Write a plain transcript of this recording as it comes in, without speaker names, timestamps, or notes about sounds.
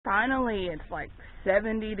finally it's like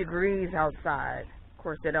 70 degrees outside. Of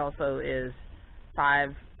course, it also is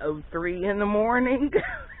 5:03 in the morning.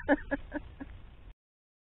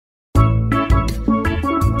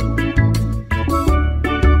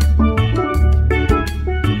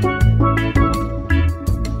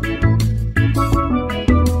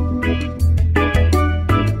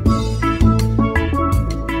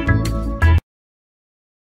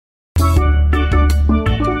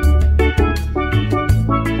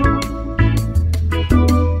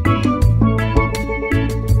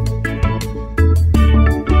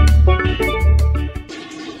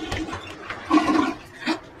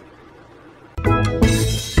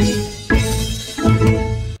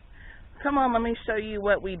 Come on, let me show you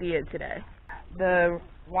what we did today. The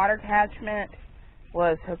water catchment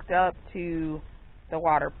was hooked up to the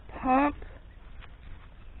water pump,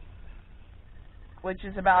 which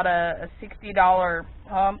is about a $60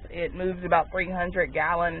 pump. It moves about 300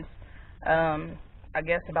 gallons, I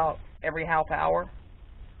guess about every half hour.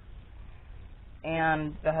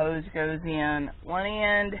 And the hose goes in one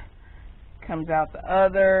end, comes out the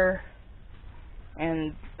other,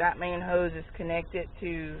 and that main hose is connected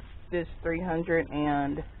to this 300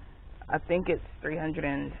 and I think it's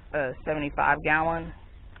 375 gallon.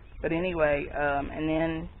 But anyway, and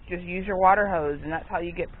then just use your water hose, and that's how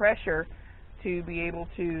you get pressure to be able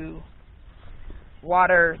to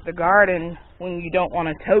water the garden when you don't want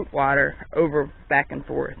to tote water over back and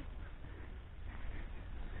forth.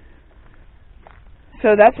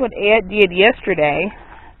 So that's what Ed did yesterday.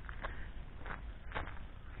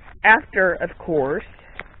 After, of course,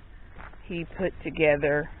 he put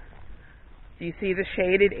together, do you see the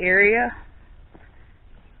shaded area?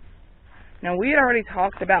 Now, we had already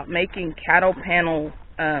talked about making cattle panel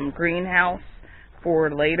greenhouse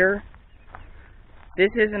for later.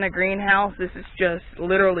 This isn't a greenhouse. This is just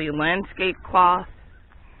literally landscape cloth,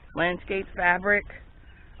 landscape fabric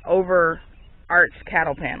over arched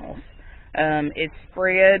cattle panels. It's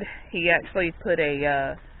spread. He actually put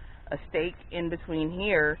a stake in between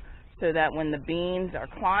here so that when the beans are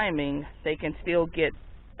climbing, they can still get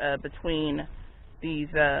between these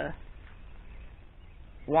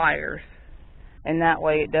wires, and that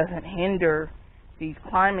way it doesn't hinder these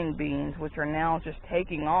climbing beans, which are now just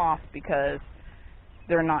taking off because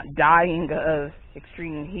they're not dying of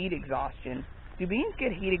extreme heat exhaustion. Do beans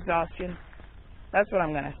get heat exhaustion? That's what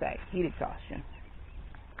I'm going to say, heat exhaustion.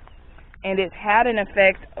 And it's had an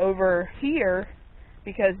effect over here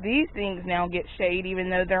because these things now get shade even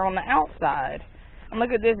though they're on the outside. And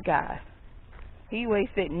look at this guy. He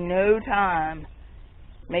wasted no time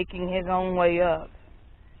making his own way up.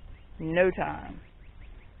 No time.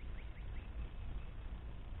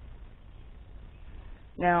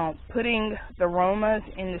 Now, putting the Romas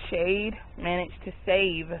in the shade managed to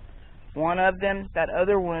save one of them. That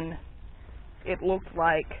other one, it looked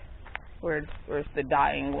like, where's the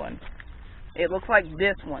dying one? It looks like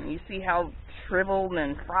this one. You see how shriveled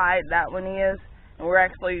and fried that one is? And we're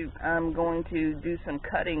actually going to do some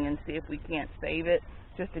cutting and see if we can't save it.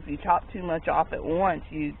 Just if you chop too much off at once,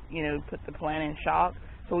 you put the plant in shock.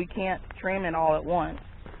 So we can't trim it all at once.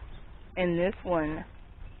 And this one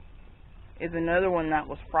is another one that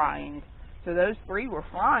was frying. So those three were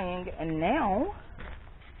frying, and now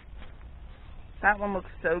that one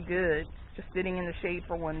looks so good, just sitting in the shade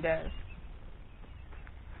for one day.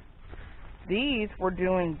 These were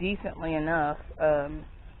doing decently enough.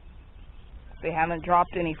 They haven't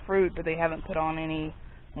dropped any fruit, but they haven't put on any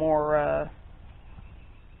more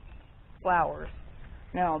flowers.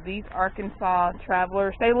 Now, these Arkansas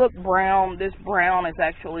Travelers, they look brown. This brown is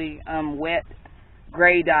actually wet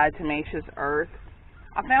gray Diatomaceous Earth.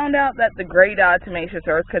 I found out that the gray Diatomaceous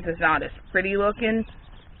Earth, because it's not as pretty looking,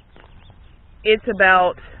 it's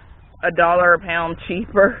about $1 a pound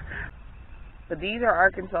cheaper. But these are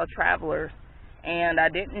Arkansas Travelers, and I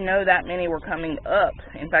didn't know that many were coming up.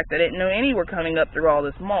 In fact, I didn't know any were coming up through all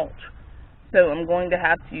this mulch. So I'm going to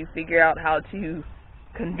have to figure out how to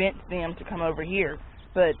convince them to come over here.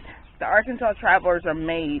 But the Arkansas Travelers are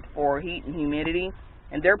made for heat and humidity,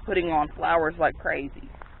 and they're putting on flowers like crazy.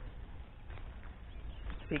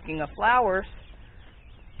 Speaking of flowers,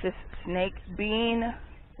 this snake bean,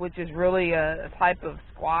 which is really a type of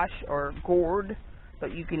squash or gourd,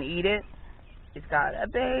 but you can eat it. It's got a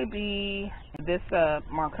baby. This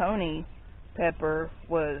Marconi pepper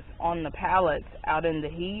was on the pallets out in the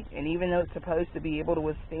heat, and even though it's supposed to be able to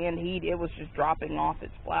withstand heat, it was just dropping off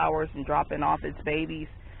its flowers and dropping off its babies.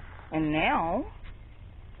 And now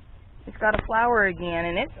it's got a flower again,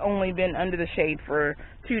 and it's only been under the shade for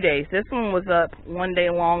 2 days. This one was up one day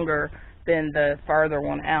longer than the farther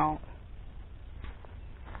one out.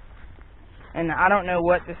 And I don't know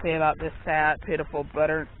what to say about this sad, pitiful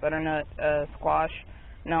butternut squash.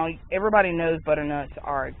 Now, everybody knows butternuts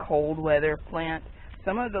are a cold weather plant.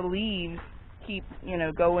 Some of the leaves keep,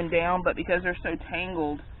 going down, but because they're so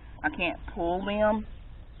tangled, I can't pull them.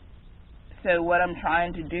 So what I'm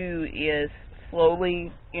trying to do is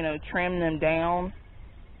slowly, trim them down.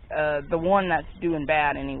 The one that's doing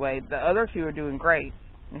bad anyway. The other two are doing great.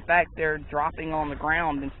 In fact, they're dropping on the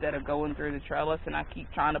ground instead of going through the trellis, and I keep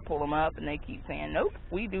trying to pull them up, and they keep saying, nope,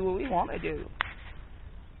 we do what we want to do.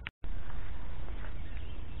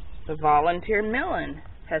 The volunteer melon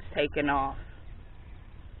has taken off.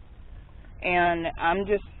 And I'm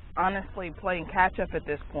just honestly playing catch up at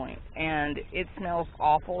this point, and it smells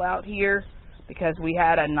awful out here because we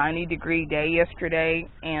had a 90-degree day yesterday,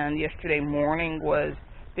 and yesterday morning was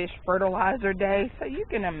fish fertilizer day, so you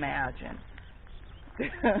can imagine.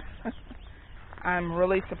 I'm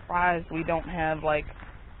really surprised we don't have like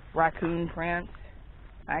raccoon prints.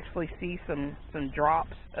 I actually see some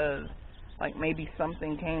drops of like maybe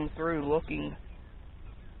something came through looking.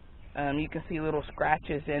 You can see little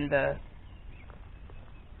scratches in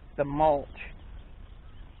the mulch.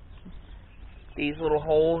 These little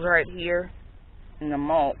holes right here in the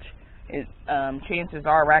mulch, chances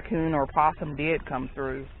are raccoon or possum did come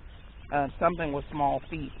through. Something with small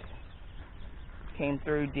feet came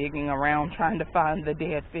through digging around trying to find the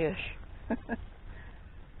dead fish.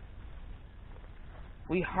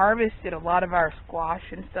 We harvested a lot of our squash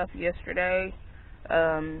and stuff yesterday.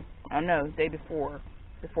 Day before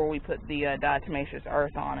we put the Diatomaceous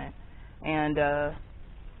Earth on it. And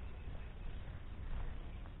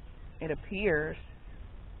it appears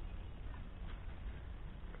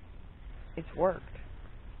it's worked.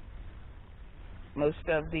 Most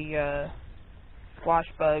of the squash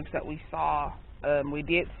bugs that we saw, we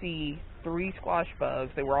did see 3 squash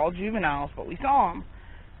bugs. They were all juveniles, but we saw them.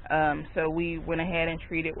 So we went ahead and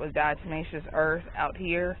treated with Diatomaceous Earth out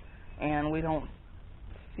here, and we don't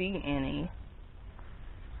see any.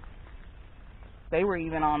 They were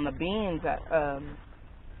even on the beans.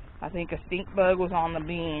 I think a stink bug was on the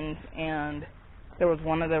beans, and there was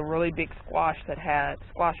one of the really big squash that had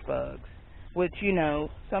squash bugs, which,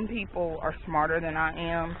 some people are smarter than I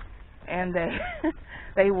am, and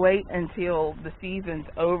they wait until the season's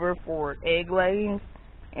over for egg laying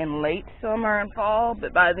in late summer and fall,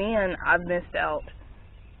 but by then I've missed out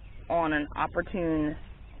on an opportune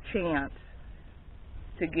chance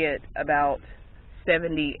to get about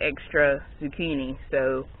 70 extra zucchini.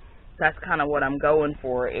 So that's kind of what I'm going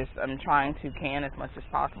for, is I'm trying to can as much as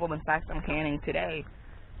possible. In fact, I'm canning today.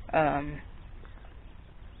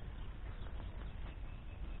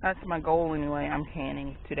 That's my goal anyway. I'm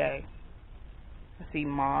canning today. I see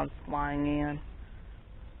moths flying in.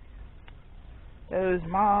 Those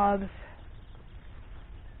moths.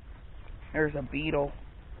 There's a beetle.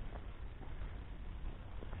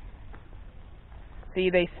 See,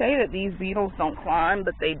 they say that these beetles don't climb,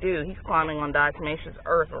 but they do. He's climbing on Diatomaceous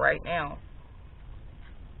Earth right now.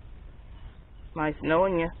 Nice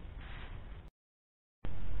knowing you.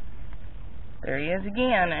 There he is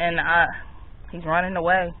again, and he's running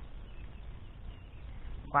away.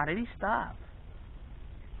 Why did he stop?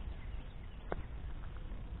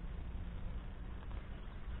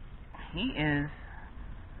 He is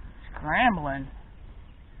scrambling.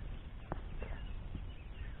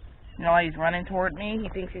 You know why he's running toward me? He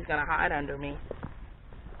thinks he's going to hide under me.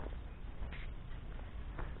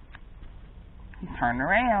 He's turning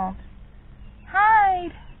around.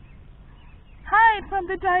 Hide! Hide from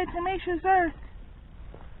the Diatomaceous Earth.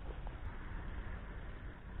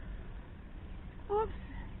 Oops.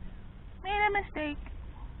 Made a mistake.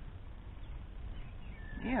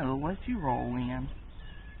 Ew, what'd you roll in?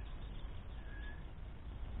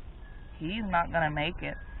 He's not going to make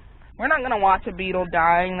it. We're not going to watch a beetle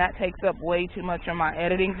dying. That takes up way too much of my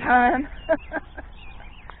editing time.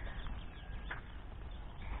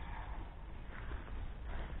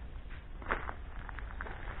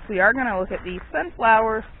 We are going to look at these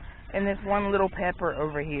sunflowers and this one little pepper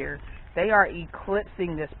over here. They are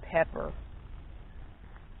eclipsing this pepper.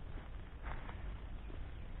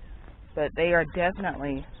 But they are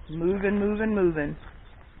definitely moving.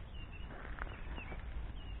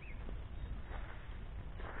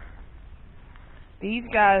 These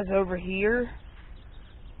guys over here,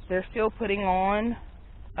 they're still putting on.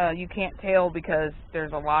 You can't tell because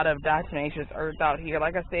there's a lot of Diatomaceous Earth out here.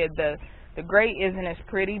 Like I said, the gray isn't as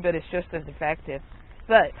pretty, but it's just as effective.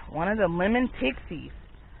 But one of the lemon pixies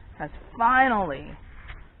has finally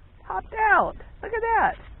popped out. Look at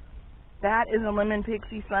that. That is a lemon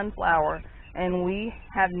pixie sunflower, and we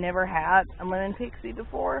have never had a lemon pixie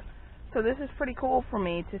before. So this is pretty cool for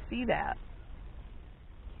me to see that.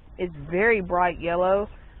 is very bright yellow.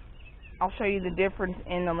 I'll show you the difference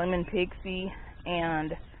in the lemon pixie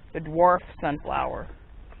and the dwarf sunflower.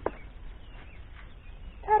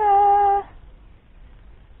 Ta-da!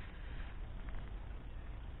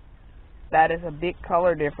 That is a big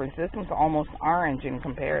color difference. This one's almost orange in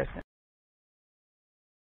comparison.